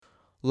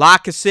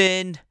Lock us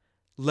in,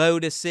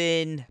 load us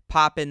in,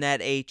 pop in that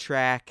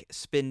 8-track,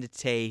 spin the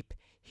tape.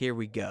 Here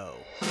we go.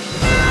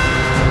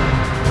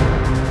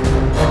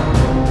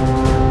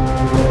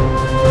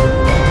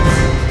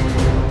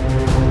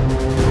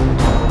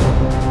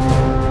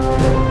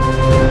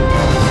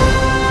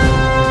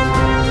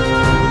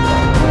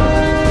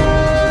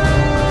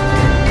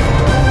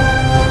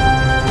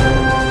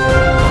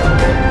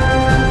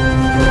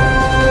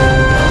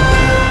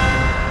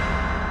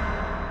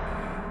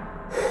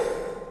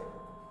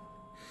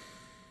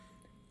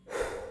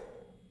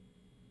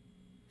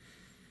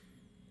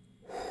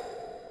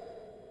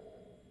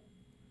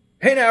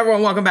 Hey now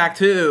everyone, welcome back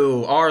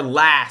to our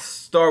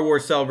last Star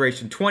Wars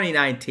Celebration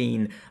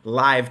 2019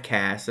 live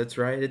cast. That's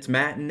right, it's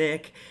Matt and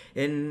Nick,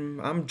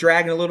 and I'm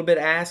dragging a little bit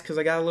of ass because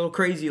I got a little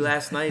crazy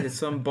last night at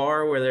some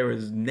bar where there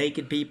was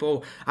naked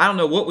people. I don't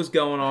know what was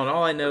going on.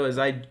 All I know is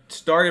I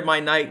started my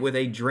night with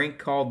a drink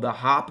called the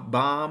Hop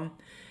Bomb,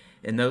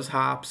 and those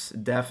hops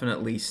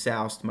definitely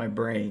soused my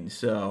brain.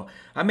 So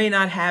I may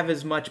not have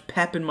as much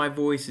pep in my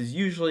voice as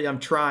usually. I'm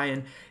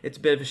trying. It's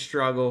a bit of a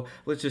struggle.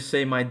 Let's just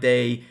say my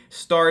day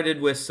started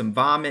with some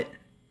vomit,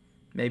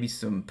 maybe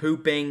some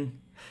pooping,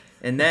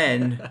 and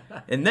then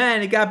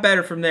it got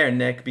better from there,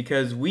 Nick,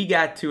 because we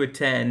got to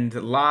attend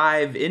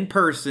live in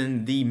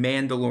person the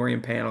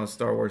Mandalorian panel of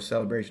Star Wars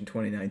Celebration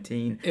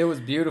 2019. It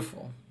was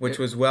beautiful. Which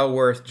was well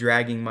worth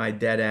dragging my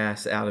dead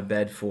ass out of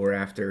bed for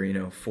after,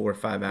 4 or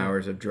 5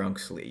 hours of drunk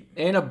sleep.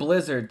 In a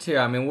blizzard, too.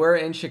 I mean, we're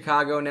in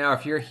Chicago now.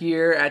 If you're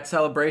here at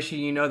Celebration,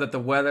 you know that the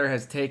weather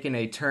has taken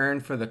a turn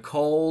for the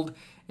cold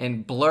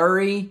and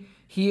blurry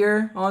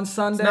here on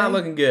Sunday. It's not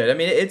looking good. I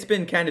mean, it's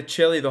been kind of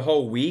chilly the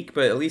whole week,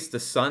 but at least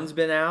the sun's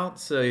been out.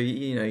 So,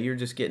 you're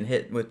just getting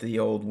hit with the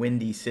old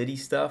windy city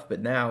stuff. But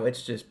now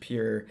it's just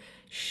pure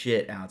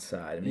shit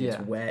outside. I mean, It's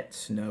wet,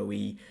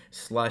 snowy,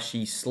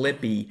 slushy,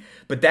 slippy.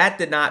 But that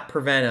did not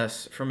prevent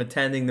us from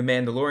attending the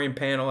Mandalorian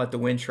panel at the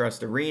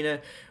Wintrust Arena.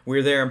 We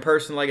were there in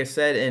person, like I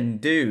said, and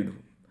dude,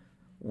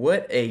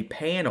 what a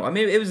panel. I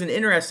mean, it was an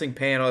interesting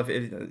panel.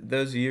 If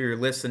those of you who are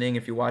listening,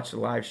 if you watch the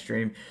live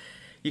stream,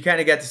 you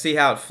kind of got to see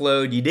how it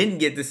flowed. You didn't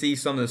get to see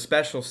some of the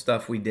special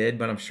stuff we did,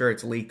 but I'm sure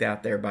it's leaked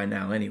out there by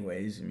now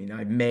anyways. I mean,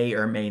 I may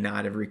or may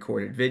not have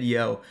recorded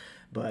video,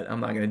 but I'm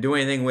not going to do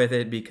anything with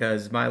it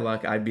because my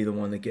luck, I'd be the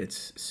one that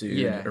gets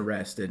sued,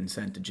 arrested, and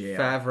sent to jail.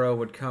 Favreau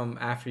would come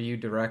after you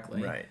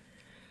directly. Right.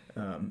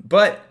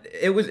 But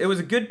it was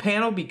a good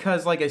panel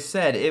because, like I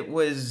said, it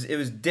was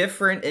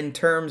different in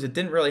terms. It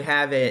didn't really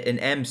have an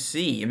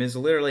MC. I mean, it's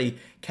literally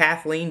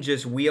Kathleen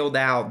just wheeled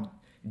out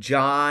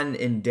John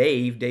and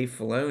Dave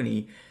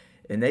Filoni,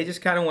 and they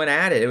just kind of went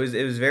at it. It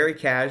was very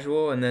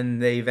casual, and then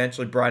they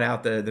eventually brought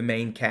out the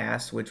main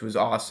cast, which was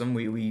awesome.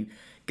 We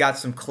got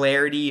some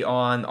clarity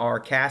on our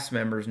cast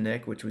members,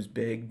 Nick, which was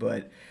big,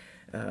 but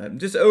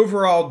just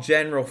overall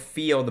general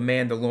feel of The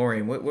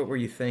Mandalorian. What were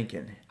you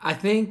thinking? I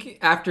think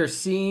after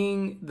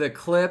seeing the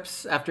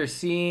clips, after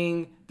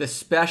seeing the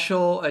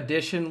special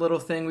edition little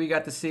thing we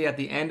got to see at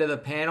the end of the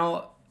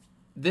panel,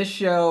 this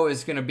show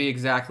is going to be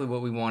exactly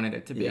what we wanted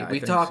it to be. Yeah, we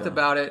talked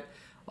about it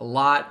a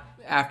lot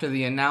after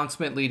the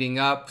announcement leading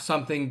up,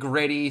 something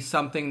gritty,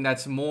 something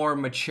that's more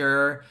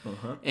mature.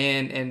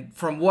 And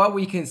from what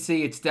we can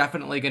see, it's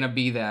definitely going to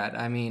be that.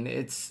 I mean,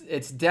 it's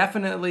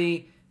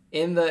definitely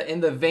in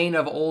the vein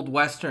of old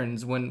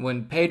westerns.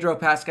 When Pedro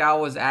Pascal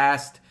was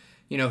asked,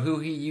 who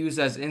he used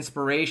as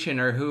inspiration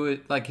or who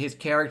like his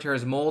character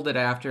is molded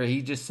after,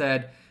 he just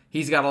said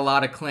he's got a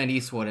lot of Clint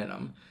Eastwood in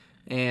him.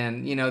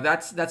 And,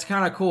 that's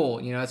kind of cool.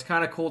 It's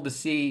kind of cool to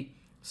see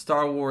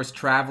Star Wars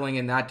traveling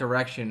in that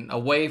direction,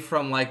 away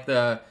from, like,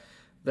 the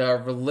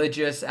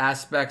religious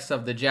aspects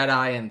of the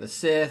Jedi and the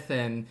Sith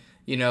and,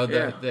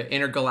 the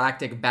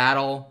intergalactic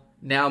battle,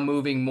 now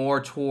moving more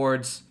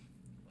towards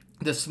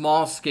the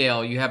small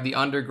scale. You have the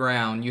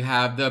underground. You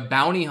have the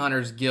Bounty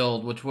Hunters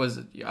Guild, which was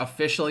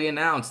officially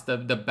announced. The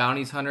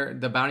Bounty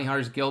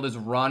Hunters Guild is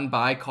run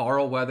by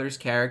Carl Weathers'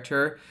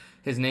 character.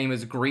 His name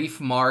is Greef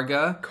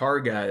Karga.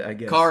 Karga, I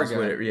guess.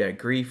 Karga.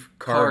 Greef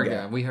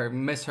Karga. We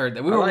misheard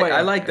that.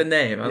 I like the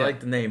name. I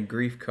like the name,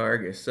 Greef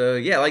Karga. So,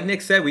 yeah, like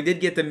Nick said, we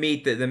did get to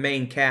meet the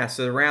main cast.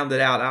 So, to round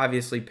it out,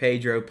 obviously,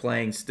 Pedro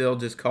playing still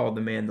just called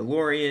The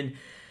Mandalorian.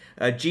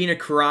 Gina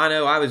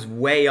Carano, I was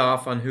way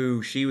off on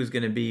who she was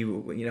going to be.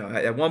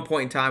 At one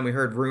point in time, we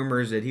heard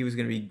rumors that he was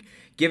going to be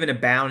given a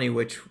bounty,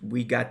 which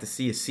we got to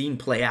see a scene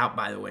play out,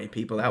 by the way,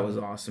 people. That was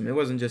awesome. It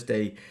wasn't just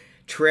a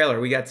trailer.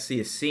 We got to see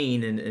a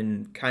scene,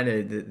 and kind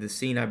of the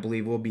scene, I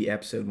believe, will be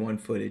episode 1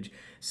 footage,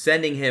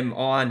 sending him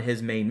on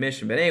his main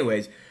mission. But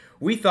anyways,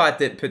 we thought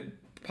that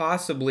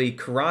possibly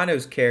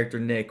Carano's character,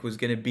 Nick, was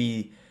going to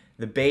be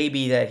the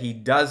baby that he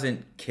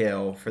doesn't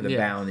kill for the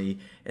bounty,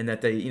 and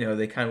that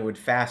they kind of would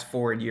fast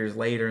forward years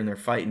later and they're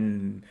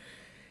fighting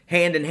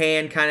hand in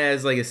hand kind of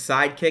as like a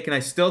sidekick. And I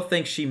still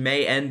think she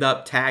may end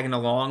up tagging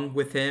along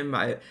with him.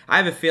 I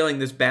have a feeling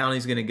this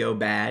bounty's going to go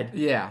bad.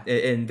 Yeah.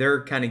 And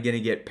they're kind of going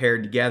to get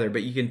paired together.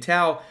 But you can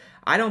tell,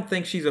 I don't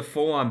think she's a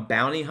full-on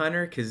bounty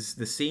hunter, because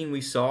the scene we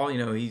saw,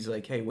 he's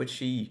like, hey, what's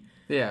she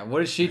Yeah,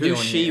 what is she doing?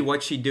 Who's she? Here?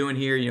 What's she doing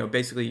here? You know,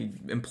 basically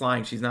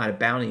implying she's not a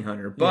bounty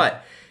hunter,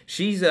 but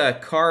she's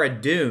Cara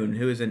Dune,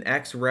 who is an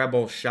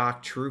ex-rebel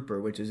shock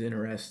trooper, which is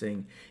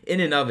interesting in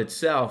and of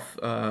itself.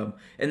 And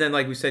then,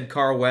 like we said,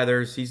 Carl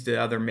Weathers, he's the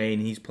other main.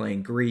 He's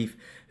playing Greef,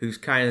 who's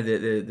kind of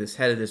this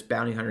head of this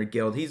bounty hunter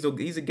guild. He's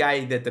a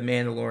guy that the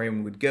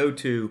Mandalorian would go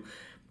to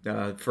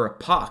for a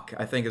puck,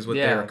 I think is what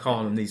they were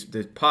calling them.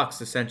 The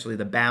pucks, essentially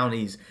the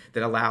bounties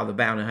that allow the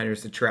bounty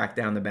hunters to track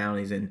down the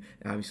bounties and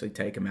obviously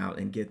take them out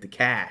and get the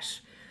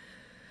cash.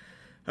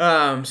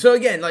 So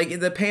again, like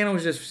the panel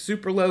was just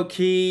super low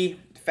key.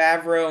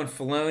 Favreau and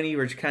Filoni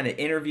were just kind of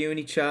interviewing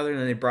each other, and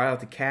then they brought out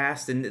the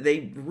cast, and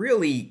they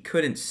really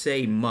couldn't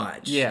say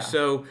much. Yeah.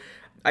 So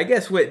I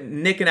guess what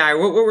Nick and I,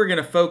 what we're going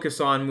to focus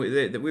on,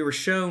 we were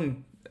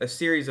shown a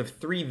series of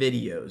 3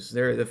 videos.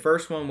 The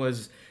first one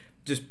was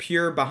just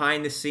pure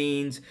behind the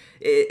scenes.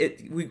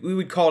 We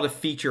would call it a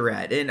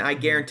featurette, and I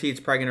guarantee it's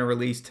probably going to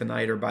release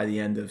tonight or by the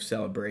end of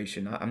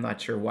Celebration. I'm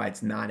not sure why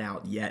it's not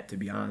out yet, to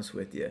be honest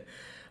with you.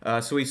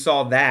 So we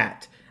saw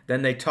that.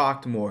 Then they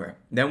talked more.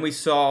 Then we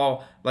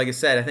saw, like I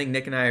said, I think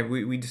Nick and I,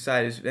 we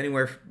decided it's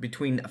anywhere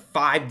between a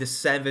 5 to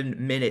 7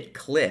 minute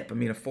clip. I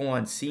mean, a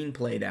full-on scene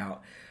played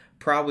out,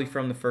 probably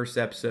from the first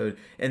episode.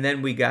 And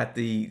then we got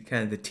the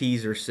kind of the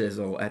teaser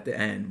sizzle at the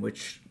end,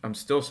 which I'm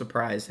still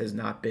surprised has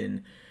not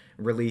been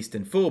released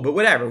in full. But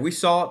whatever, we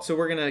saw it, so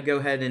we're going to go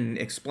ahead and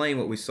explain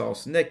what we saw.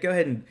 So Nick, go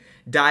ahead and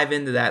dive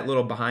into that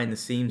little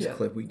behind-the-scenes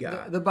clip we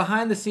got. The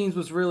behind-the-scenes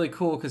was really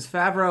cool because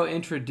Favreau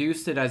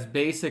introduced it as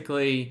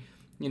basically,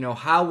 you know,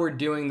 how we're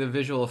doing the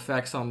visual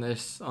effects on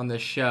this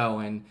show,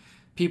 and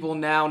people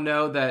now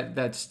know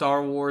that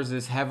Star Wars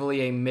is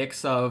heavily a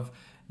mix of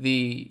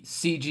the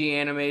CG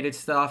animated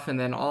stuff, and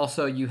then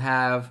also you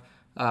have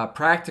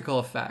practical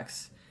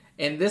effects.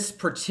 And this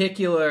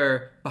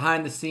particular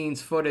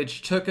behind-the-scenes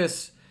footage took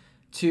us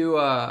to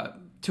a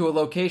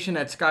location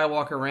at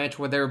Skywalker Ranch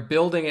where they're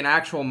building an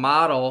actual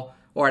model,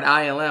 or at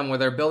ILM, where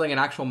they're building an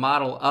actual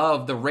model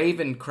of the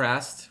Raven's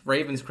Crest,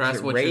 Is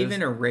it which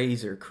Raven or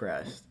Razor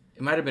Crest?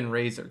 It might have been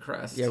Razor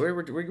Crest. Yeah,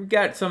 we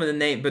got some of the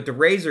name, but the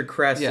Razor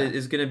Crest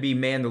is going to be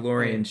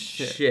Mandalorian's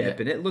ship,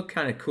 and it looked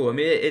kind of cool. I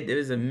mean, it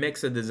is a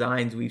mix of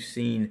designs we've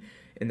seen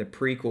in the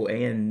prequel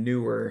and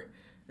newer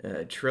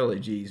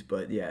trilogies,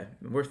 but yeah,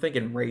 we're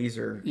thinking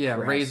Razor Crest. Yeah,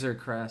 Razor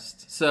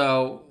Crest.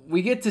 So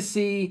we get to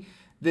see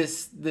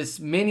this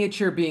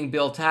miniature being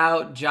built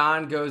out.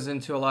 John goes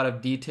into a lot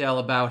of detail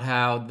about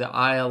how the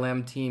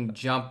ILM team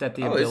jumped at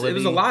the ability. It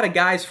was a lot of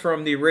guys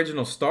from the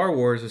original Star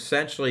Wars.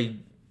 Essentially,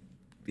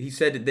 he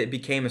said that it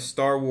became a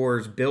Star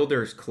Wars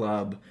builders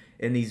club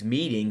in these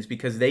meetings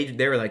because they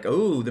were like,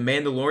 oh, the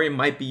Mandalorian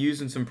might be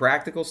using some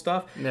practical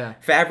stuff. Yeah.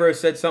 Favreau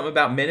said something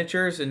about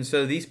miniatures, and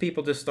so these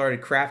people just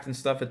started crafting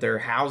stuff at their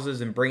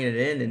houses and bringing it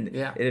in, and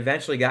it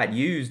eventually got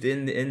used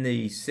in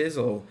the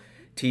sizzle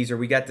teaser.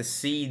 We got to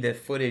see the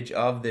footage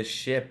of the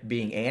ship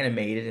being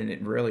animated, and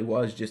it really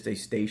was just a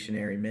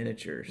stationary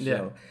miniature.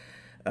 So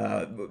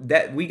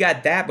that we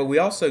got that, but we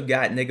also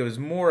got, Nick, it was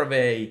more of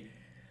a,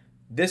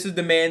 this is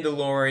the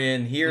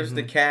Mandalorian, here's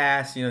the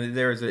cast. You know,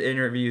 there was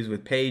interviews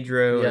with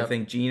Pedro. I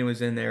think Gina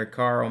was in there,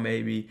 Carl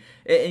maybe.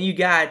 And you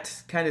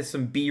got kind of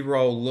some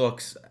B-roll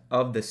looks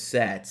of the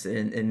sets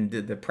and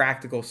the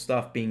practical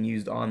stuff being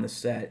used on the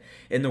set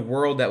in the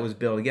world that was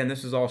built. Again,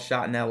 this was all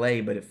shot in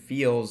LA, but it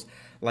feels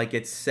like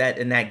it's set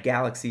in that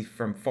galaxy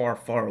from far,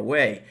 far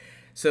away.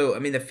 So, I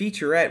mean, the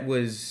featurette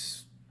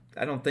was,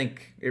 I don't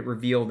think it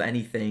revealed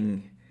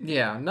anything.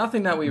 Yeah,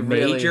 nothing that we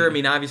major. really... I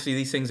mean, obviously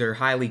these things are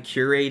highly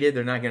curated.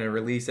 They're not going to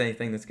release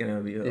anything that's going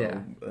to be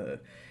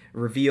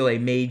reveal a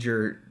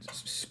major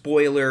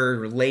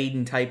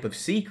spoiler-laden type of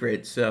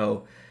secret.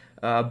 So,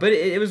 but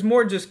it was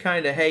more just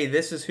kind of, hey,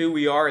 this is who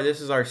we are.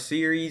 This is our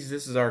series.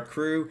 This is our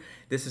crew.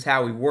 This is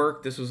how we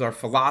work. This was our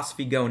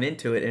philosophy going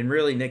into it. And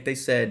really, Nick, they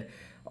said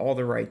all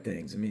the right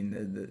things. I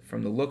mean,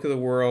 from the look of the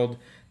world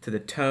to the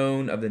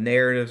tone of the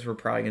narratives we're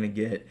probably going to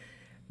get.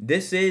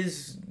 This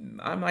is,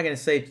 I'm not going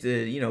to say it's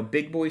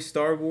big boy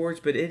Star Wars,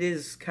 but it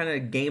is kind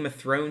of Game of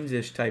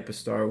Thrones-ish type of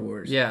Star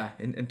Wars. Yeah.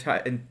 In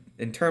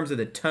terms of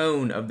the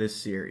tone of this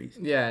series.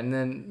 Yeah, and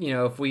then,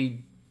 if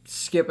we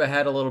skip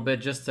ahead a little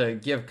bit just to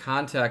give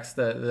context,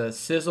 the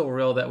sizzle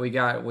reel that we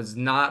got was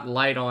not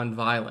light on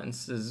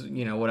violence, is,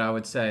 what I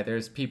would say.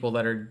 There's people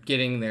that are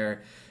getting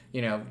their...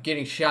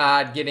 getting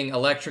shot, getting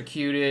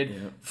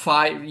electrocuted,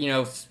 fight,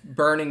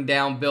 burning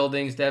down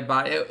buildings, dead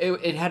body.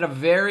 It had a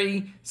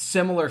very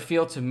similar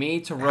feel to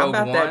me to Rogue One.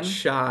 How about that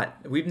shot?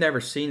 We've never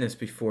seen this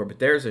before, but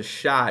there's a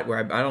shot where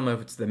I don't know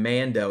if it's the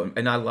Mando,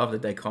 and I love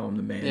that they call him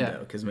the Mando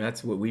because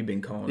that's what we've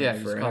been calling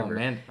it forever. Call him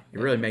Mando. It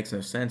really makes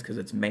no sense because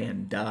it's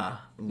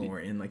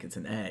Mandalorian, like it's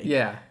an A.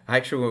 Yeah.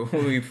 Actually,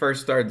 when we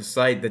first started the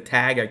site, the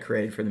tag I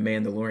created for the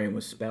Mandalorian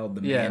was spelled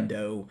the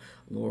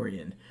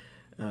Mandalorian.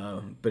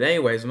 But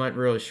anyways, I'm not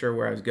really sure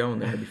where I was going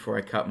there before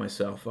I cut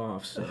myself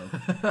off. So,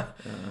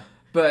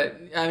 but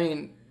I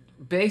mean,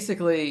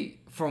 basically,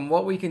 from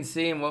what we can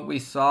see and what we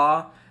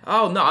saw.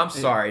 Oh no, I'm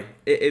sorry.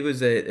 It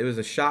was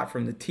a shot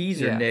from the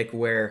teaser, Nick,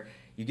 where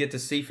you get to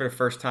see for the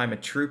first time a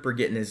trooper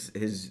getting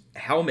his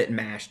helmet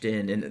mashed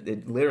in, and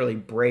it literally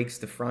breaks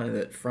the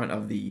front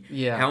of the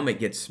helmet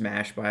gets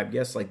smashed by, I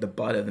guess, like the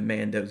butt of the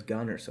Mando's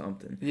gun or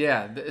something.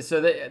 Yeah, so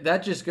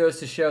that just goes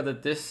to show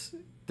that this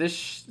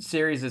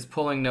series is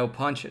pulling no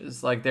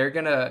punches. Like, they're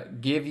gonna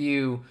give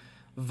you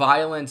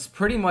violence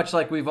pretty much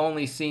like we've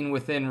only seen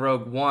within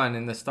Rogue One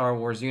in the Star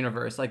Wars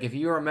universe. Like, if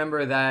you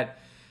remember that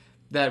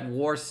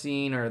war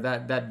scene or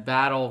that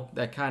battle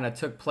that kind of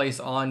took place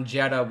on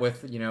Jeddah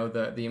with, you know,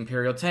 the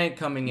Imperial tank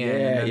coming in,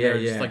 and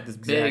there's just like this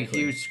big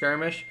huge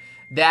skirmish,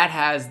 that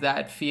has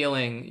that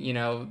feeling. You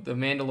know, the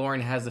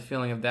Mandalorian has the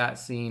feeling of that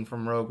scene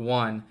from Rogue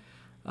One.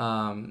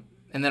 And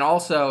then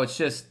also, it's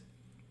just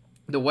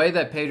the way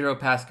that Pedro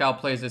Pascal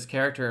plays this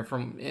character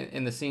from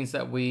in the scenes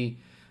that we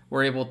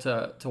were able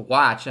to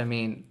watch. I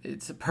mean,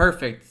 it's a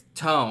perfect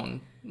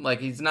tone. Like,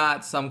 he's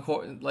not some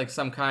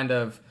kind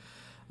of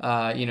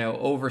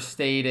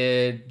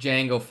overstated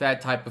Jango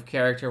Fett type of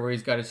character where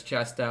he's got his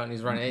chest out and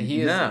he's running.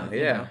 He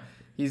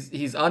is,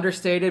 he's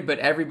understated, but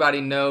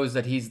everybody knows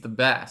that he's the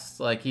best.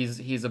 Like, he's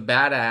a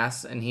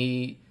badass, and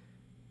he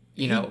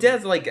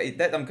does like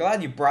that. I'm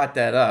glad you brought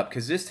that up,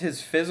 because just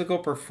his physical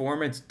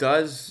performance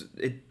does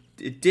it.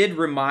 It did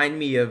remind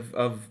me of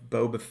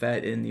Boba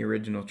Fett in the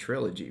original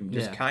trilogy.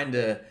 Just kind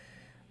of,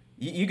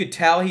 you could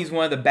tell he's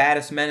one of the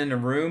baddest men in the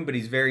room, but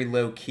he's very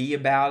low key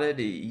about it.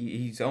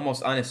 He's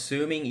almost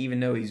unassuming,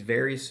 even though he's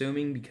very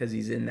assuming because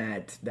he's in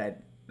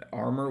that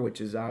armor, which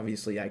is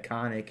obviously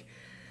iconic.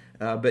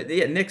 But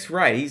yeah, Nick's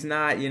right. He's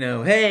not,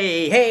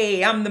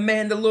 hey, I'm the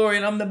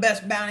Mandalorian. I'm the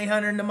best bounty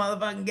hunter in the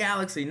motherfucking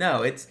galaxy.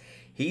 No,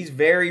 he's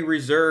very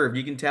reserved.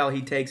 You can tell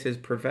he takes his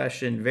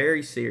profession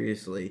very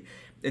seriously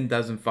and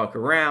doesn't fuck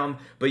around,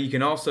 but you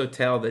can also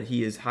tell that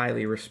he is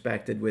highly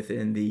respected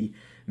within the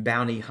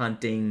bounty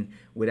hunting,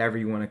 whatever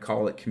you want to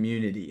call it,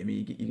 community. I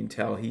mean, you can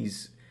tell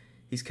he's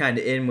kind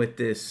of in with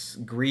this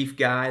Grief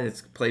guy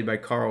that's played by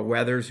Carl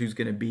Weathers, who's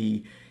going to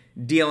be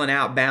dealing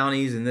out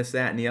bounties and this,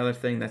 that, and the other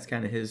thing. That's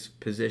kind of his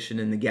position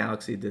in the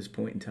galaxy at this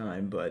point in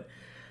time. But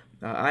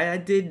I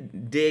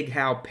did dig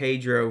how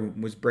Pedro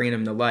was bringing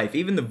him to life.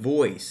 Even the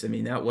voice, I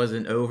mean, that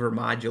wasn't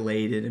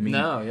over-modulated. I mean,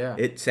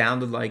 it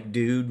sounded like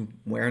dude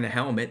wearing a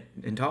helmet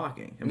and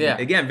talking. I mean,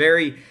 again,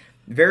 very,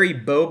 very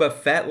Boba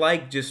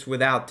Fett-like, just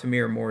without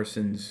Tamir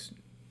Morrison's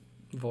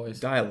voice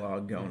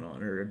dialogue going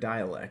on, or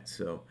dialect.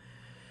 So,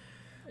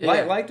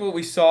 liked what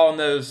we saw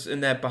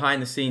in that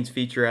behind-the-scenes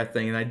featurette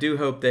thing, and I do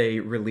hope they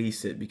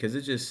release it, because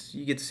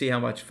you get to see how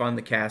much fun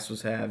the cast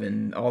was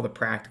having, all the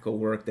practical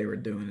work they were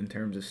doing in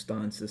terms of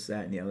stunts, this,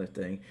 that, and the other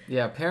thing.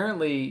 Yeah,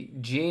 apparently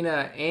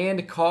Gina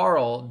and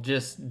Carl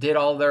just did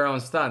all their own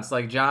stunts.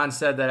 Like, John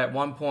said that at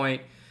one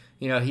point,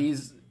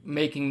 he's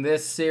making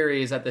this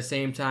series at the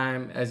same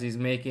time as he's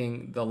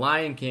making The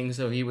Lion King,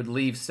 so he would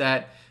leave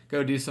set,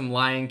 go do some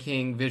Lion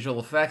King visual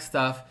effects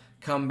stuff,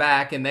 come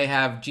back, and they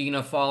have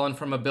Gina falling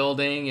from a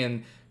building,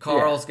 and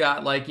Carl's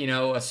got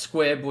a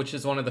squib, which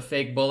is one of the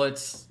fake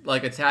bullets,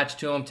 like, attached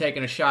to him,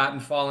 taking a shot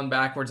and falling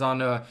backwards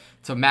onto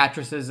to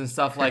mattresses and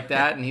stuff like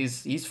that. And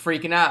he's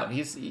freaking out.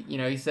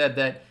 He said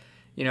that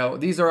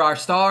these are our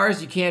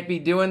stars. You can't be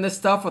doing this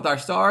stuff with our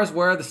stars.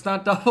 Where are the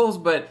stunt doubles?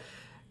 But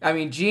I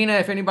mean, Gina,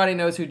 if anybody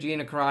knows who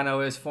Gina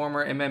Carano is,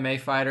 former MMA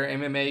fighter,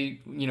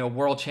 MMA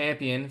world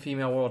champion,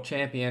 female world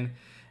champion.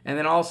 And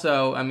then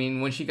also, I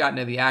mean, when she got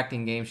into the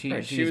acting game, she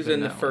was in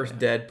the first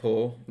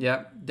Deadpool.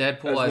 Yep,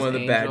 Deadpool as one of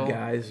the Angel. bad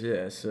guys.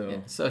 Yeah,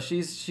 so so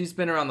she's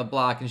been around the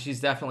block, and she's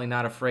definitely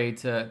not afraid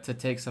to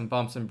take some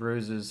bumps and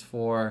bruises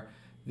for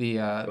the.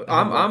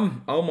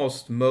 I'm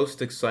almost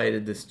most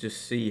excited to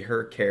just see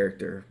her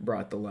character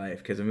brought to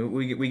life, because I mean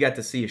we got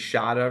to see a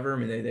shot of her. I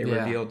mean they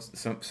revealed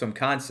some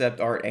concept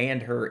art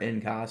and her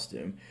in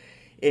costume,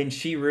 and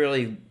she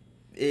really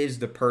is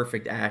the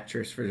perfect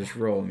actress for this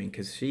role. I mean,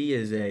 because she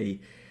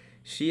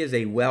is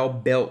a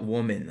well-built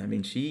woman. I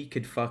mean, she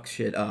could fuck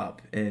shit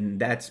up, and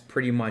that's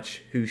pretty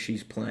much who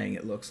she's playing,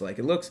 it looks like.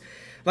 It looks,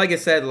 like I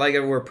said, like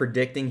we're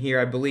predicting here,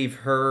 I believe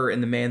her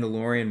and the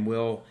Mandalorian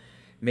will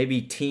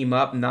maybe team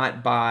up,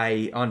 not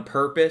on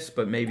purpose,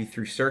 but maybe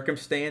through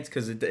circumstance,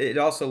 because it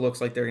also looks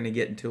like they're going to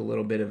get into a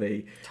little bit of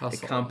a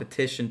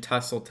competition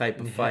tussle type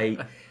of fight.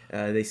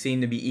 They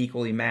seem to be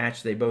equally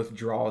matched. They both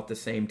draw at the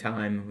same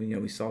time.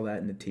 We saw that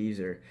in the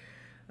teaser.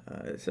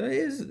 So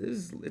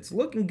it's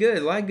looking good.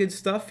 A lot of good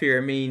stuff here.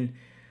 I mean,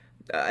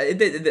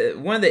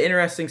 one of the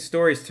interesting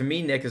stories to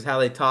me, Nick, is how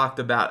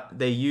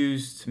they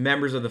used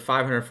members of the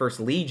 501st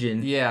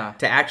Legion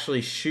to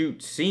actually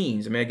shoot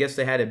scenes. I mean, I guess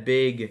they had a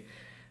big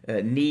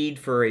need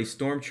for a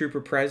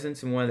stormtrooper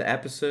presence in one of the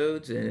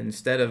episodes, and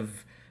instead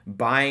of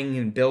buying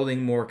and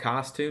building more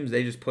costumes,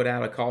 they just put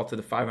out a call to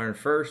the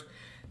 501st.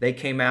 They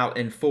came out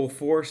in full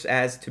force,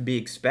 as to be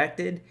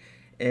expected.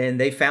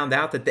 And they found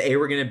out that they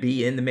were going to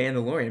be in The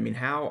Mandalorian. I mean,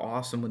 how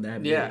awesome would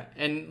that be? Yeah,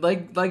 and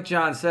like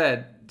John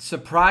said,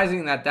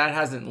 surprising that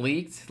hasn't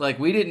leaked. Like,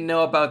 we didn't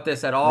know about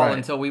this at all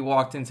until we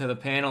walked into the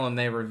panel and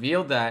they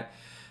revealed that.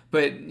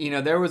 But,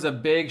 there was a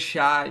big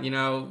shot.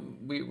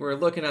 We were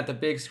looking at the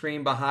big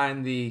screen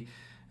behind the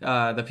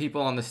the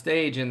people on the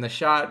stage, and the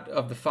shot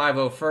of the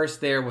 501st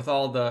there with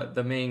all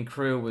the main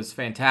crew was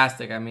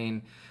fantastic. I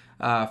mean,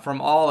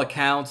 from all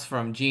accounts,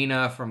 from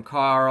Gina, from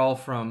Carl,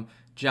 from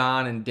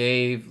John and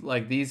Dave,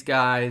 like these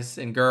guys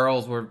and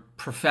girls were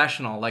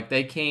professional. Like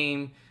they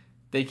came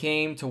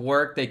to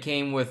work. They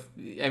came with,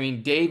 I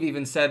mean, Dave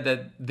even said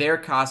that their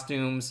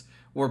costumes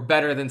were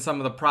better than some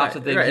of the props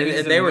that they used.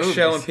 And they were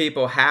showing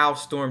people how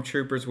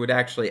stormtroopers would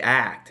actually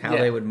act, how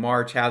they would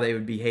march, how they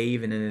would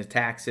behave in an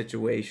attack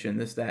situation,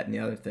 this, that, and the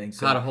other thing.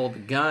 So how to hold the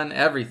gun,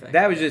 everything.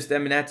 That was just, I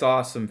mean, that's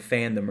awesome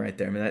fandom right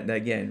there. I mean, that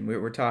again,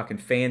 we're talking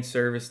fan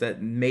service.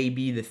 That may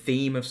be the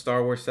theme of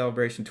Star Wars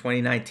Celebration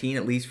 2019,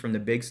 at least from the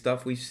big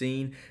stuff we've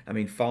seen. I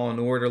mean, Fallen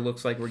Order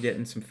looks like we're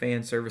getting some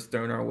fan service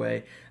thrown our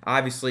way.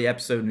 Obviously,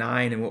 Episode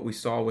 9 and what we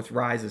saw with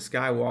Rise of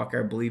Skywalker,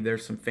 I believe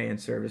there's some fan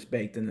service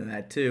baked into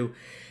that too.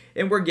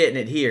 And we're getting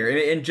it here.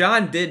 And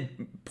John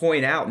did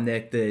point out,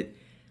 Nick, that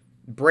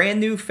brand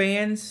new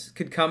fans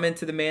could come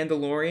into The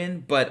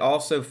Mandalorian, but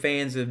also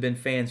fans that have been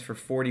fans for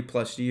 40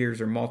 plus years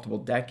or multiple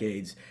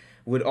decades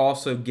would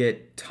also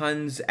get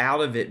tons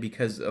out of it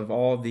because of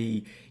all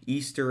the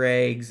Easter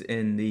eggs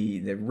and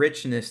the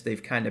richness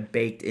they've kind of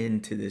baked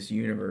into this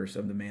universe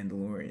of The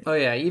Mandalorian. Oh,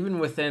 yeah. Even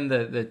within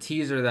the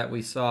teaser that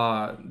we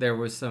saw, there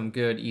was some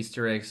good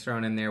Easter eggs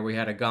thrown in there. We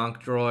had a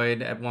Gonk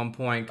droid at one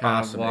point.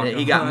 Awesome. And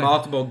he got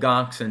multiple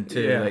Gonks in,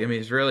 too. Yeah. Like, I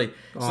mean, it's really...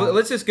 So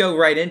let's just go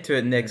right into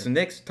it, Nick. So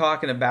Nick's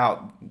talking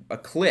about a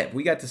clip.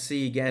 We got to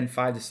see, again,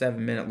 5 to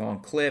 7 minute long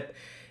clip.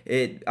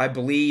 I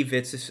believe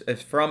it's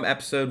from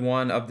episode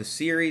 1 of the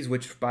series,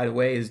 which, by the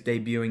way, is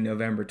debuting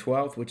November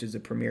 12th, which is the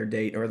premiere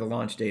date or the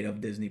launch date of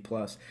Disney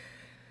Plus.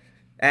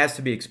 As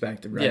to be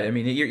expected, right? Yeah. I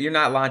mean, you're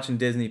not launching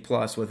Disney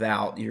Plus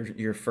without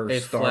your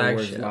first Star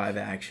Wars live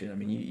action. I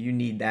mean, you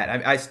need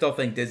that. I still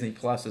think Disney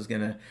Plus is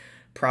going to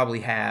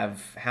probably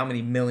have how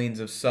many millions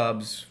of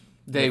subs?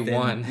 Day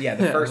one. Yeah,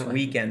 the first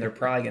weekend, they're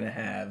probably going to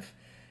have,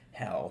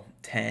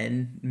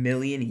 10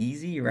 million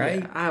easy, right?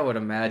 Yeah, I would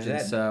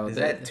imagine so. Is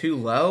that too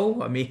low?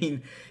 I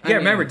mean,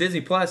 remember Disney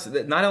Plus,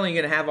 not only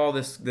going to have all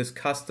this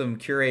custom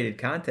curated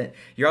content,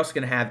 you're also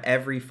going to have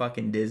every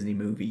fucking Disney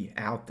movie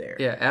out there.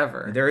 Yeah,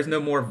 ever. There is no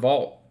more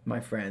vault, my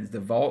friends.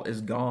 The vault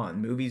is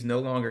gone. Movies no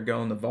longer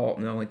go in the vault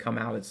and only come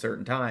out at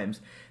certain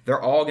times.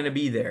 They're all going to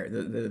be there.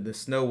 The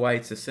Snow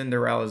Whites, the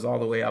Cinderellas, all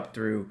the way up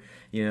through,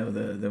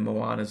 the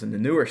Moanas and the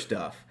newer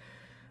stuff.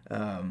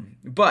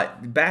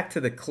 But back to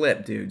the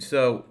clip, dude.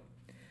 So,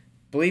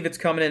 believe it's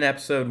coming in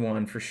episode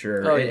 1 for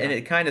sure. Oh, yeah. And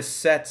it kind of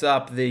sets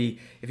up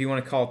if you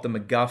want to call it the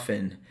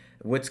MacGuffin,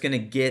 what's going to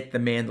get the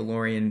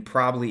Mandalorian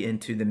probably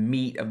into the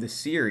meat of the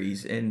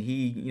series. And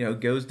he,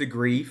 goes to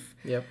Greef.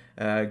 Yep.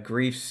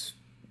 Greef's,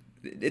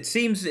 it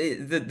seems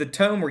the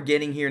tone we're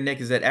getting here, Nick,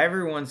 is that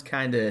everyone's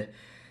kind of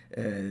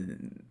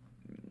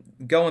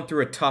going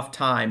through a tough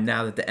time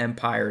now that the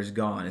Empire is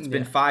gone. It's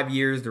been 5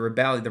 years. The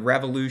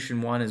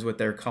Revolution 1 is what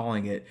they're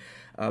calling it.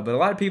 But a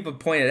lot of people have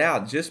pointed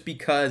out, just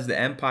because the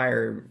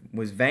Empire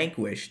was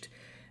vanquished,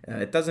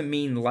 it doesn't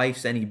mean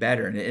life's any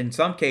better. And in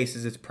some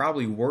cases, it's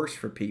probably worse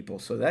for people.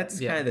 So that's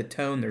kind of the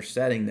tone they're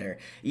setting there.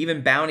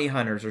 Even bounty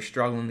hunters are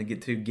struggling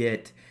to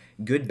get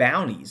good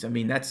bounties. I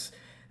mean, that's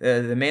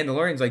the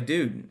Mandalorian's like,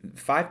 dude,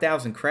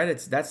 5,000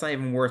 credits, that's not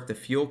even worth the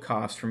fuel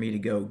cost for me to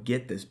go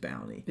get this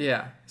bounty.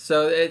 Yeah.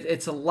 So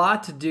it's a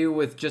lot to do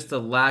with just a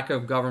lack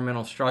of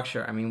governmental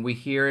structure. I mean, we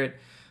hear it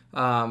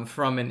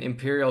from an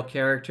Imperial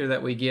character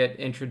that we get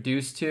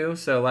introduced to.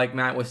 So like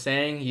Matt was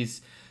saying,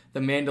 the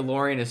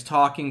Mandalorian is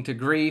talking to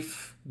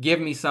Greef, give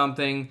me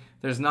something,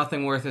 there's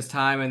nothing worth his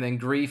time, and then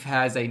Greef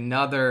has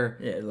another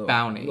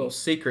bounty. A little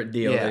secret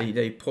deal that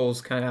he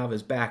pulls kind of out of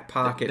his back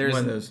pocket. There's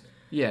one of those...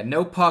 Yeah,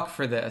 no puck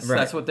for this. Right.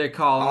 That's what they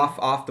call them.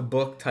 Off the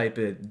book type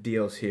of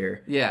deals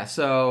here. Yeah,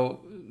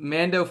 so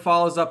Mando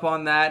follows up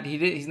on that.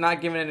 He's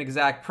not giving an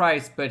exact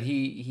price, but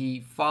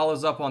he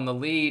follows up on the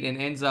lead and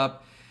ends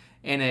up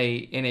in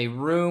a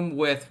room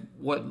with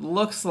what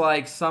looks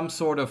like some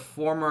sort of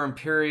former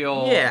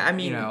Imperial. Yeah, I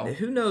mean,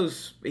 who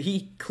knows?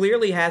 He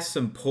clearly has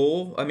some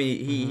pull. I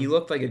mean, he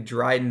looked like a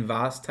Dryden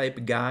Voss type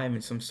of guy. I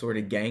mean, some sort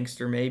of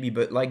gangster maybe.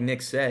 But like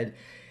Nick said,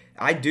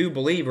 I do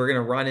believe we're going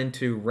to run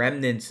into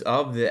remnants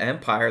of the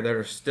Empire that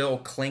are still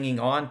clinging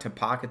on to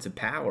pockets of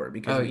power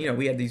because,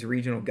 we had these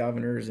regional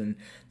governors and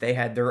they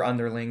had their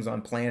underlings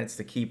on planets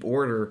to keep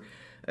order.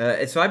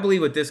 And so I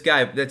believe with this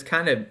guy, that's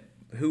kind of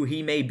who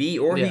he may be,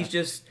 or he's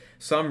just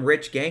some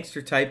rich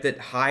gangster type that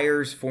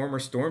hires former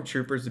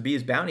stormtroopers to be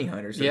his bounty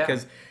hunters.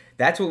 Because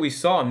that's what we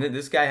saw.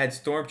 This guy had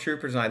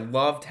stormtroopers, and I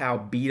loved how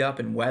beat up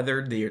and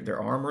weathered their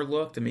armor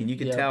looked. I mean, you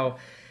could tell...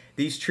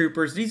 These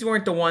troopers, these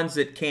weren't the ones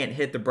that can't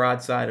hit the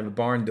broadside of a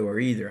barn door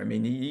either. I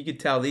mean, you could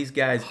tell these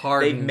guys,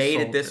 they've made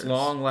it this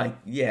long. Like,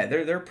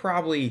 they're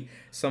probably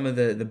some of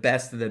the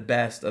best of the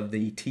best of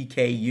the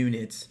TK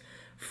units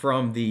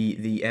from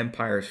the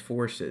Empire's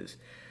forces.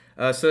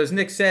 So as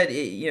Nick said,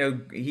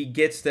 he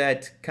gets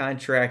that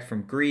contract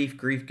from Greef.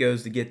 Greef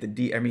goes to get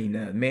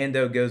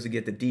Mando goes to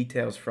get the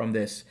details from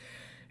this.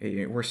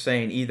 We're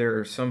saying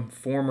either some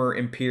former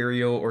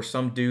Imperial or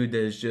some dude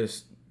that is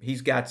just,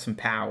 he's got some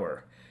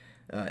power.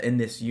 in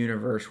this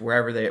universe,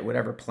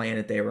 whatever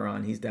planet they were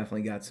on. He's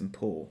definitely got some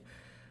pull.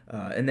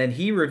 And then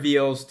he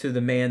reveals to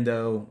the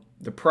Mando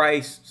the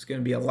price. It's going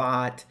to be a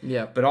lot,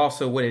 but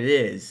also what it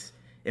is.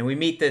 And we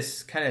meet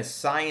this kind of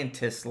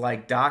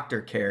scientist-like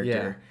doctor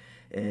character.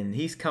 Yeah. And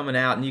he's coming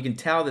out, and you can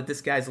tell that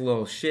this guy's a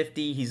little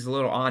shifty. He's a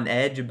little on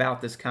edge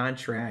about this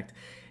contract.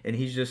 And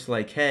he's just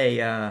like,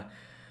 hey,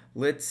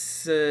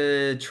 let's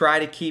try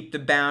to keep the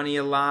bounty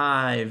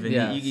alive.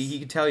 And you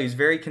can tell he's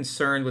very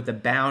concerned with the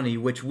bounty,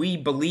 which we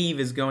believe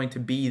is going to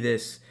be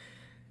this,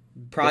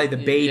 probably the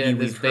baby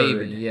we've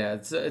heard. Yeah,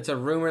 it's a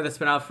rumor that's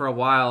been out for a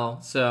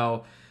while.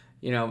 So,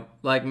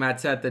 like Matt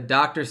said, the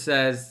doctor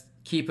says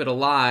keep it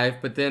alive,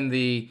 but then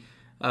the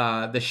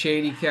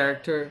shady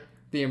character,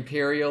 the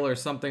Imperial or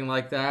something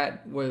like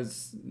that,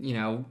 was,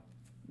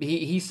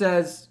 he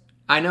says,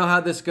 I know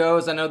how this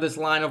goes. I know this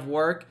line of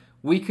work.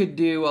 We could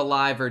do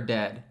alive or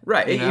dead.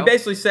 Right. He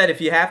basically said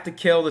if you have to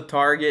kill the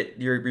target,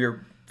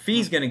 your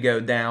fee's going to go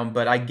down,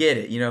 but I get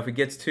it. If it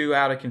gets too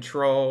out of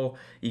control,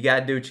 you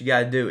got to do what you got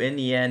to do. In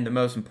the end, the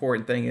most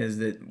important thing is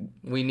that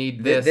we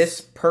need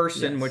this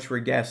person, which we're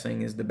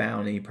guessing is the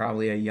bounty,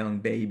 probably a young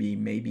baby.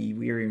 Maybe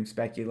we were even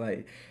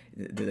speculating,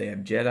 do they have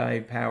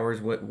Jedi powers?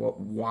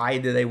 Why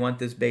do they want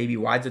this baby?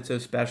 Why is it so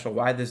special?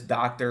 Why does this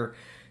doctor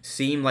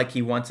seem like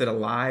he wants it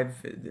alive?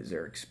 Is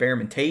there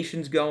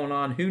experimentations going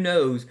on? Who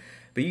knows?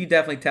 But you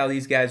definitely tell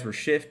these guys were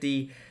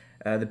shifty.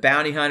 The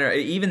bounty hunter,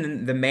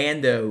 even the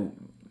Mando,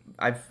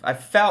 I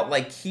felt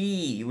like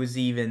he was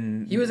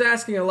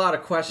asking a lot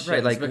of questions.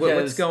 Right, like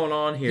what's going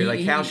on here?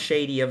 How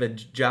shady of a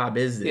job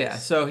is this? Yeah,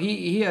 so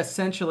he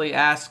essentially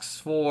asks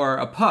for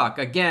a puck.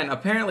 Again,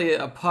 apparently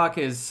a puck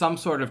is some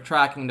sort of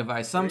tracking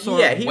device, some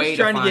sort of way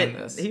to find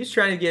this. He was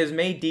trying to get as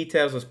many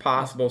details as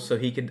possible so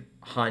he could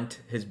hunt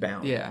his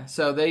bounty. Yeah,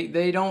 so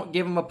they don't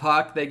give him a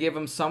puck. They give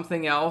him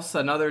something else,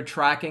 another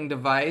tracking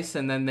device,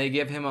 and then they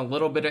give him a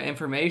little bit of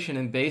information,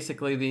 and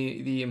basically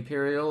the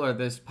Imperial or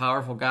this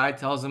powerful guy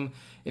tells him,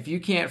 if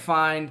you can't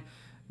find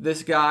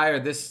this guy or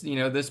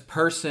this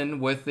person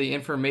with the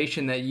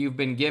information that you've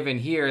been given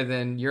here,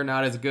 then you're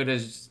not as good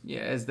as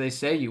they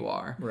say you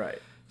are. Right.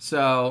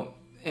 So,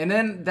 and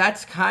then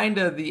that's kind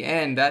of the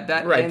end. That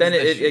right. Then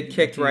it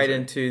kicked right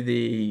into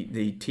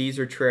the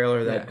teaser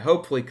trailer that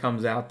hopefully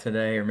comes out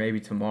today or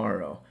maybe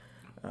tomorrow.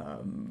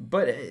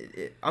 But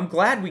I'm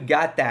glad we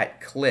got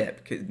that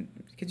clip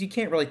because you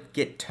can't really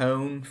get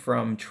tone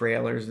from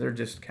trailers. They're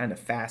just kind of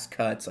fast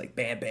cuts, like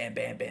bam, bam,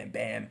 bam, bam,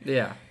 bam.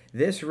 Yeah.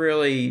 This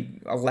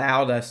really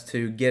allowed us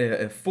to get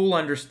a full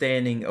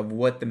understanding of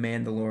what the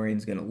Mandalorian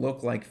is going to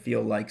look like,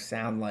 feel like,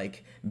 sound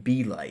like,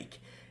 be like.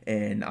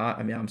 And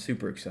I'm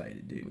super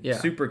excited, dude. Yeah.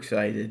 Super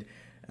excited.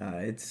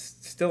 It's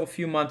still a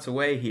few months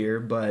away here,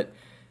 but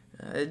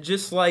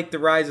just like The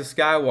Rise of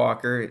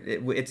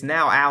Skywalker, it's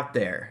now out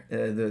there.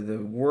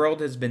 The world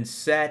has been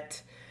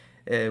set.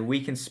 We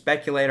can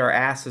speculate our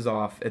asses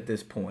off at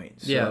this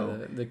point. So.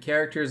 Yeah, the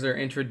characters are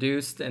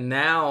introduced, and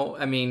now,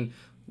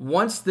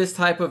 once this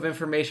type of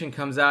information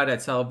comes out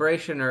at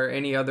Celebration or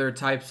any other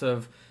types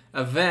of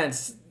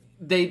events,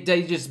 they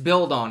just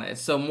build on it.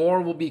 So more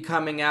will be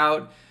coming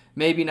out,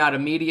 maybe not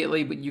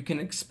immediately, but you can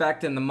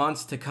expect in the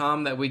months to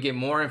come that we get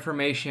more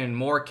information,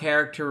 more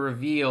character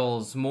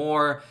reveals,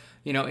 more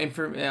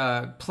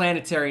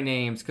planetary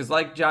names. Because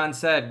like John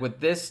said, with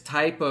this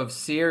type of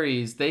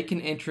series, they can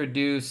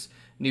introduce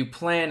new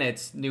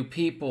planets, new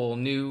people,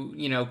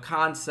 new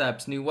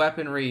concepts, new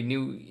weaponry,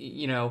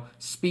 new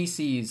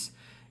species.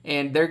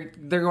 And they're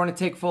going to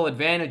take full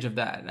advantage of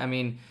that.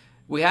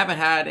 We haven't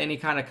had any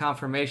kind of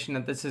confirmation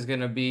that this is going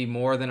to be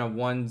more than a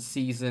one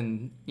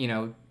season,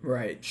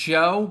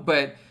 show.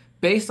 But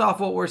based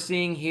off what we're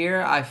seeing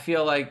here, I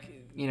feel like,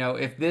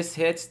 if this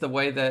hits the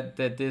way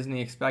that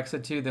Disney expects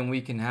it to, then we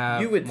can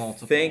have multiple. You would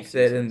think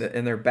seasons. That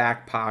in their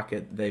back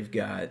pocket they've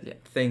got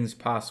things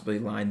possibly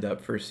lined up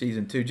for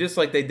season 2, just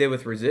like they did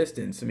with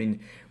Resistance.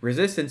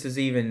 Resistance is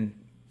even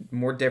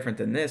more different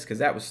than this because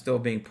that was still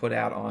being put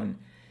out on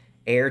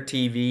Air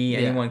TV.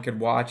 Anyone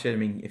could watch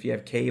it. If you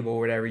have cable or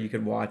whatever, you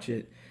could watch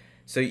it.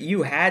 So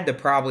you had to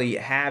probably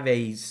have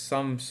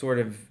some sort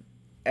of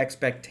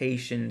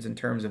expectations in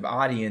terms of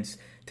audience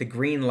to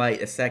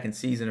greenlight a second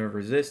season of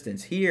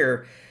Resistance.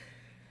 Here,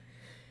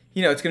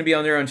 it's going to be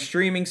on their own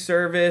streaming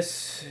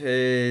service.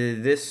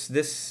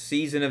 This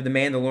season of The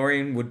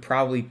Mandalorian would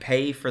probably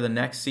pay for the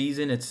next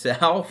season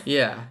itself.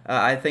 Yeah.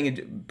 I think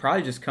it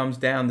probably just comes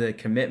down to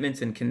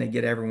commitments and can they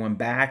get everyone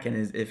back?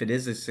 And if it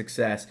is a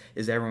success,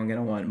 is everyone going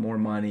to want more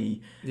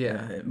money?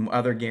 Yeah.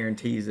 Other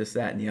guarantees, this,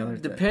 that, and the other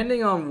thing.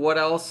 Depending on what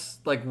else,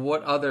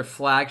 what other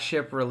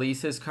flagship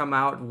releases come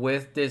out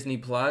with Disney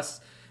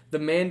Plus, The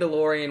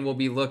Mandalorian will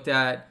be looked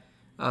at.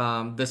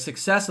 The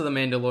success of The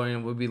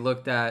Mandalorian will be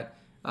looked at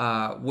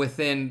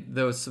within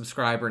those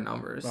subscriber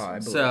numbers.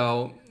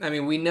 So,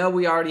 we know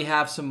we already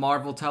have some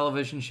Marvel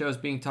television shows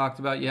being talked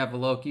about. You have a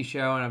Loki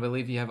show, and I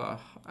believe you have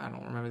I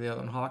don't remember the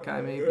other one,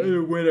 Hawkeye maybe?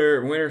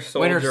 Winter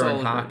Soldier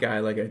and Hawkeye,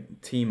 like a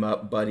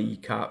team-up buddy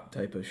cop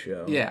type of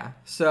show. Yeah.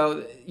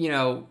 So,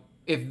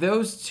 if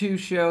those two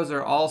shows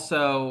are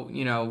also,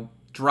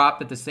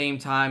 dropped at the same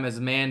time as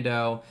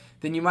Mando,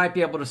 then you might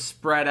be able to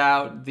spread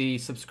out the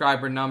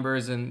subscriber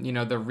numbers and,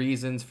 the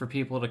reasons for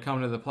people to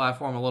come to the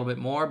platform a little bit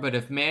more. But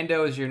if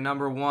Mando is your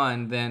number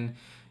one, then,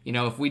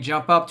 if we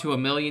jump up to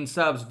 1 million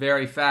subs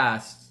very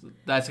fast,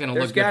 that's going to look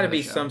good. There's got to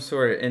be some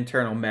sort of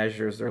internal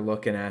measures they're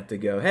looking at to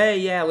go, hey,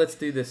 yeah, let's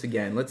do this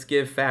again. Let's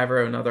give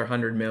Favreau another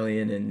 100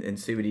 million and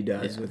see what he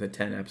does with a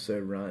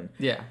 10-episode run.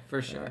 Yeah,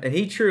 for sure. And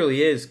he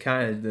truly is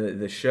kind of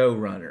the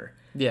showrunner.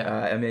 Yeah.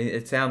 I mean,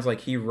 it sounds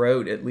like he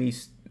wrote at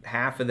least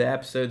half of the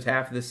episodes,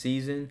 half of the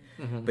season,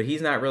 but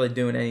he's not really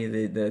doing any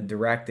of the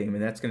directing. I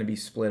mean, that's going to be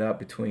split up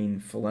between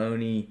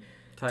Filoni,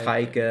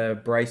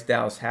 Taika, Bryce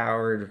Dallas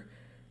Howard,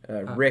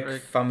 Rick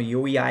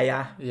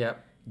Famuyiwa,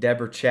 yep,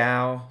 Deborah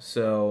Chow.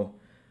 So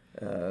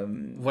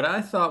what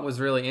I thought was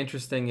really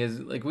interesting is,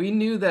 like, we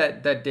knew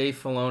that Dave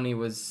Filoni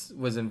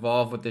was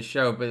involved with the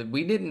show, but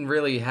we didn't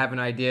really have an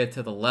idea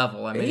to the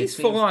level. I mean, he's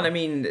full on. I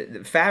mean,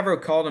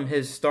 Favreau called him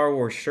his Star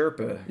Wars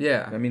Sherpa.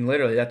 Yeah. I mean,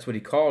 literally, that's what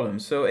he called him.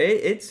 So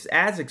it's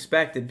as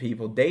expected,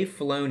 people. Dave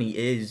Filoni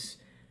is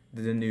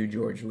the new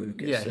George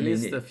Lucas. Yeah,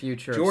 he's the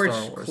future George of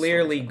Star Wars.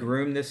 Clearly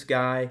groomed this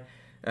guy.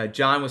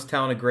 John was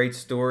telling a great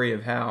story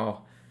of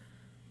how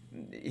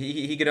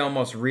he could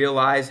almost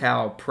realize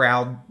how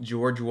proud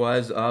George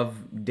was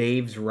of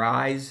Dave's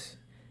rise,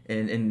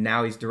 and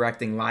now he's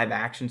directing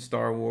live-action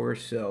Star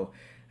Wars. So,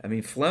 I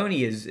mean,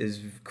 Filoni is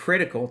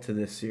critical to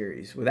this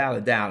series, without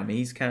a doubt. I mean,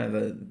 he's kind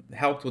of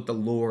helped with the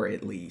lore,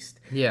 at least.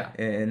 Yeah.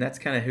 And that's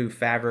kind of who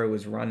Favreau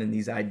was running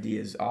these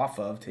ideas off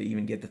of to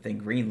even get the thing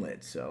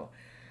greenlit. So,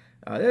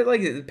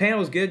 the panel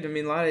was good. I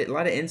mean, a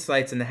lot of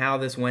insights into how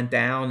this went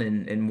down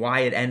and why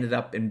it ended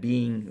up in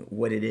being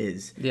what it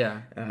is.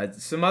 Yeah.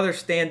 Some other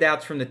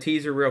standouts from the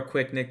teaser, real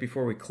quick, Nick,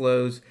 before we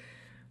close.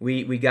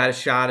 We got a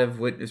shot of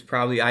what is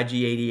probably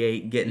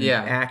IG-88 getting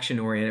action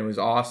oriented. It was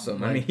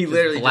awesome. Like, I mean, he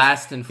literally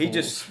blasting. He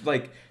just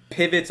like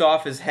pivots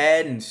off his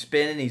head and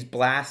spinning. He's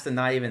blasting,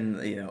 not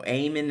even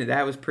aiming.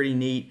 That was pretty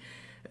neat.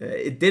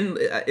 It didn't.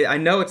 I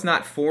know it's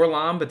not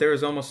 4-LOM, but there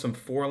was almost some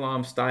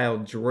 4-LOM style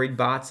droid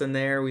bots in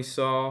there we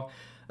saw.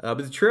 But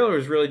the trailer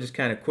was really just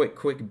kind of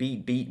quick,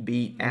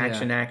 beat,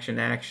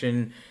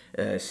 action.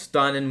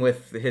 Stunning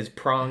with his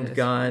pronged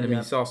gun. I mean,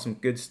 you saw some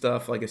good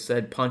stuff. Like I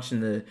said, punching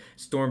the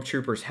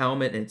stormtrooper's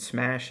helmet and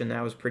smashing.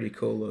 That was pretty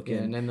cool looking.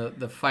 Yeah, and then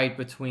the fight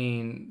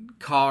between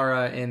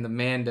Cara and the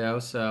Mando.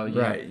 So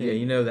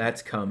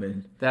that's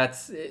coming.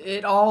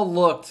 It all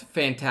looked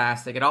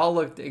fantastic. It all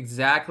looked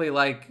exactly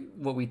like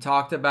what we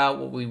talked about,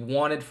 what we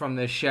wanted from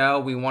this show.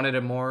 We wanted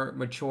a more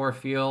mature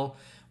feel.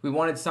 We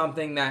wanted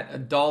something that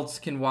adults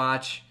can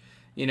watch,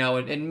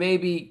 and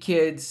maybe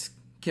kids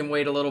can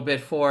wait a little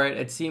bit for it.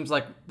 It seems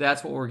like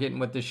that's what we're getting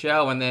with the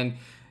show. And then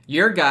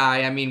your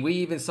guy, I mean, we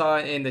even saw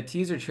in the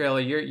teaser trailer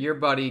your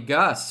buddy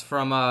Gus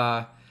from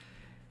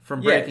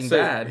Breaking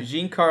Bad.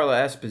 Giancarlo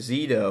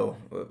Esposito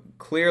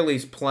clearly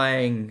is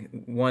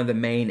playing one of the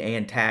main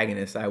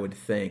antagonists, I would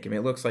think. I mean,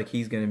 it looks like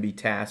he's going to be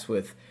tasked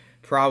with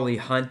probably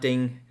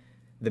hunting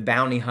the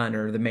bounty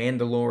hunter, the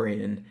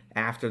Mandalorian,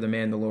 after the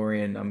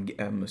Mandalorian,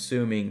 I'm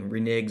assuming,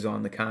 reneges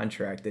on the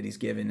contract that he's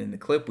given in the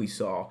clip we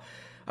saw.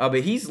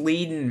 But he's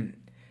leading.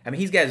 I mean,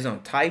 he's got his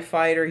own TIE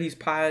fighter he's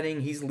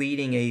piloting. He's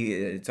leading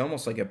it's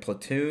almost like a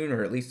platoon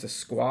or at least a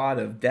squad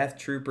of death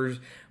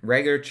troopers,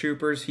 regular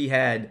troopers. He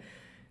had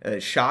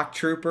shock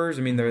troopers.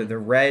 I mean, the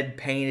red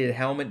painted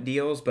helmet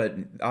deals, but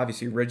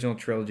obviously original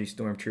trilogy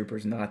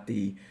stormtroopers, not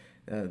the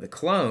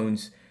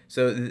clones.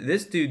 So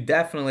this dude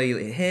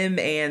definitely, him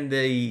and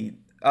the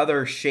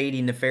other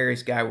shady,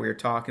 nefarious guy we were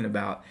talking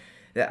about,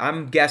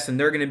 I'm guessing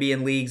they're going to be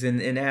in leagues,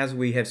 and as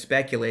we have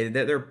speculated,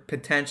 that they're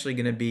potentially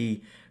going to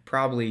be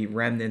probably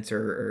remnants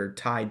or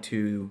tied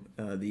to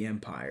the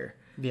Empire.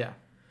 Yeah,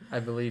 I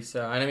believe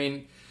so. And I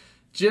mean,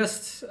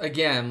 just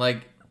again,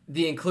 like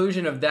the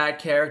inclusion of that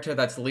character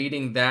that's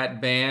leading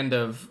that band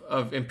of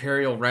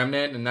Imperial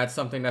Remnant, and that's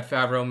something that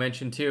Favreau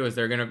mentioned too, is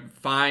they're going to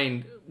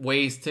find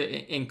ways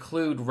to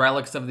include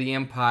relics of the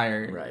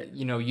Empire. Right.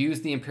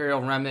 Use the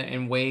Imperial Remnant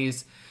in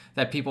ways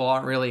that people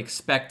aren't really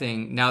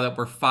expecting now that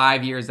we're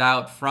 5 years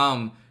out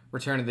from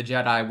Return of the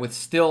Jedi with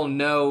still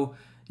no,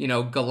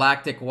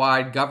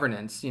 galactic-wide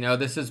governance.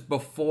 This is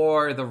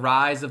before the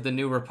rise of the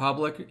New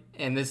Republic,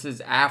 and this is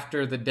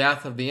after the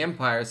death of the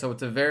Empire. So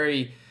it's a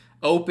very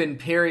open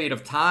period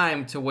of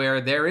time to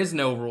where there is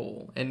no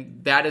rule.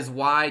 And that is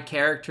why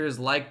characters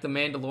like the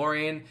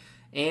Mandalorian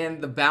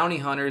and the bounty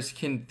hunters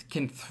can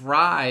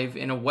thrive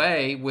in a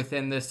way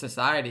within this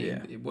society.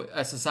 Yeah.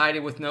 A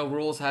society with no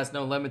rules has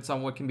no limits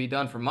on what can be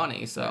done for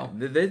money. So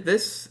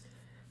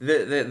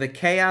the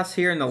chaos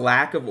here and the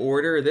lack of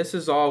order, this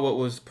is all what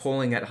was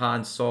pulling at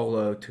Han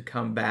Solo to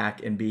come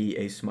back and be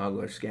a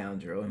smuggler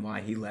scoundrel, and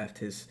why he left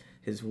his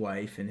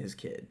wife and his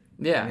kid.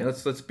 Yeah. I mean,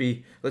 let's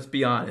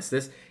be honest.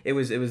 It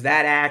was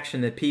that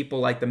action that people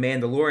like the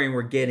Mandalorian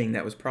were getting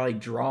that was probably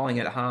drawing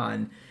at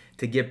Han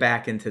to get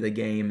back into the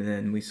game, and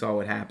then we saw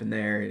what happened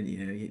there.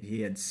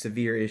 He had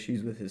severe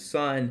issues with his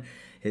son.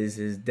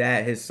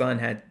 His son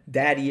had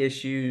daddy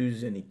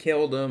issues, and he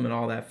killed him, and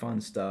all that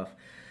fun stuff.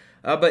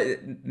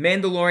 But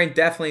Mandalorian,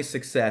 definitely a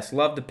success.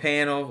 Loved the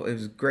panel. It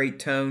was great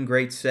tone,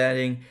 great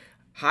setting.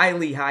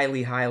 highly,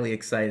 highly, highly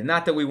excited.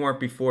 Not that we weren't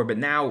before, but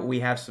now we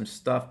have some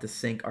stuff to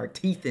sink our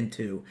teeth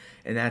into,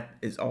 and that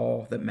is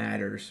all that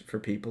matters for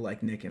people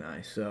like Nick and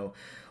I. So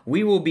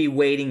we will be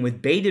waiting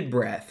with bated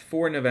breath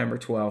for November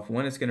 12th,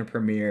 when it's going to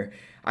premiere.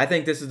 I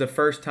think this is the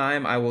first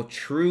time I will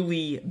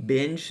truly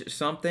binge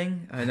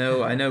something. I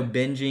know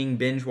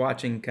binge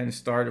watching kind of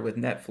started with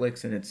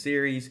Netflix and its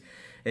series,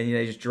 and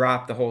they just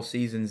dropped the whole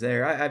seasons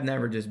there. I've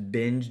never just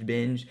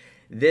binged.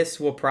 This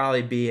will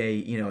probably be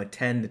a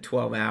 10 to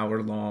 12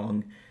 hour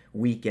long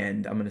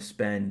weekend I'm going to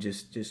spend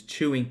just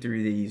chewing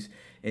through these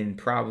and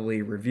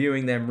probably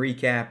reviewing them,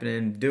 recapping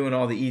them, doing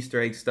all the Easter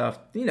egg stuff.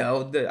 Kind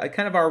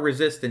of our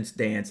Resistance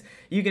dance.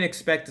 You can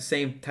expect the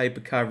same type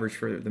of coverage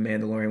for The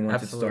Mandalorian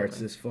once Absolutely. It starts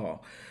this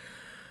fall.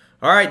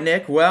 All right,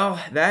 Nick. Well,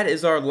 that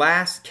is our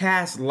last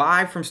cast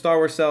live from Star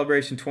Wars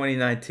Celebration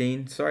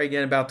 2019. Sorry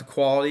again about the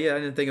quality. I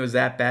didn't think it was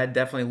that bad.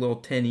 Definitely a little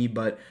tinny,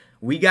 but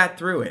we got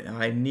through it.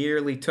 I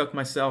nearly took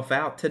myself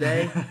out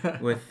today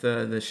with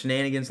the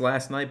shenanigans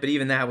last night, but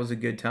even that was a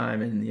good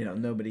time, and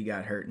nobody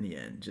got hurt in the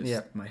end.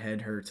 Just My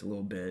head hurts a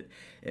little bit,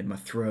 and my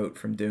throat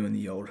from doing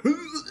the old.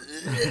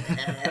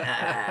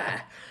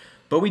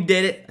 But we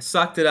did it,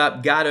 sucked it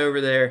up, got over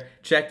there,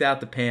 checked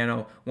out the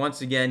panel.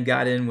 Once again,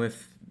 got in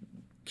with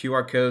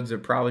QR codes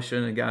that probably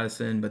shouldn't have got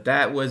us in, but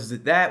that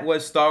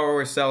was Star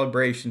Wars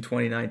Celebration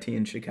 2019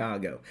 in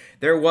Chicago.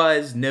 There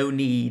was no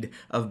need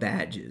of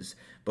badges.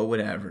 But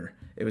whatever.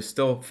 It was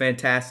still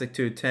fantastic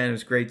to attend. It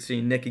was great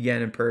seeing Nick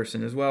again in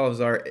person, as well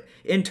as our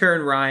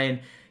intern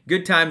Ryan.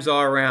 Good times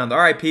all around. All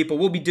right, people,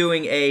 we'll be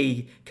doing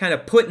a kind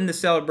of putting the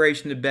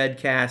celebration to bed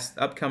cast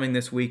upcoming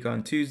this week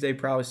on Tuesday,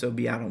 probably, so it'll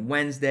be out on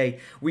Wednesday.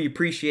 We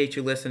appreciate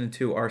you listening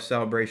to our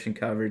celebration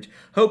coverage.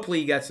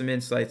 Hopefully you got some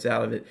insights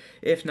out of it.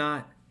 If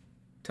not,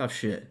 tough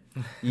shit.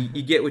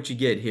 You get what you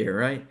get here,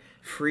 right?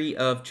 Free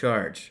of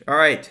charge. All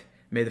right.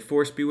 May the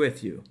Force be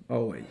with you,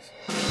 always.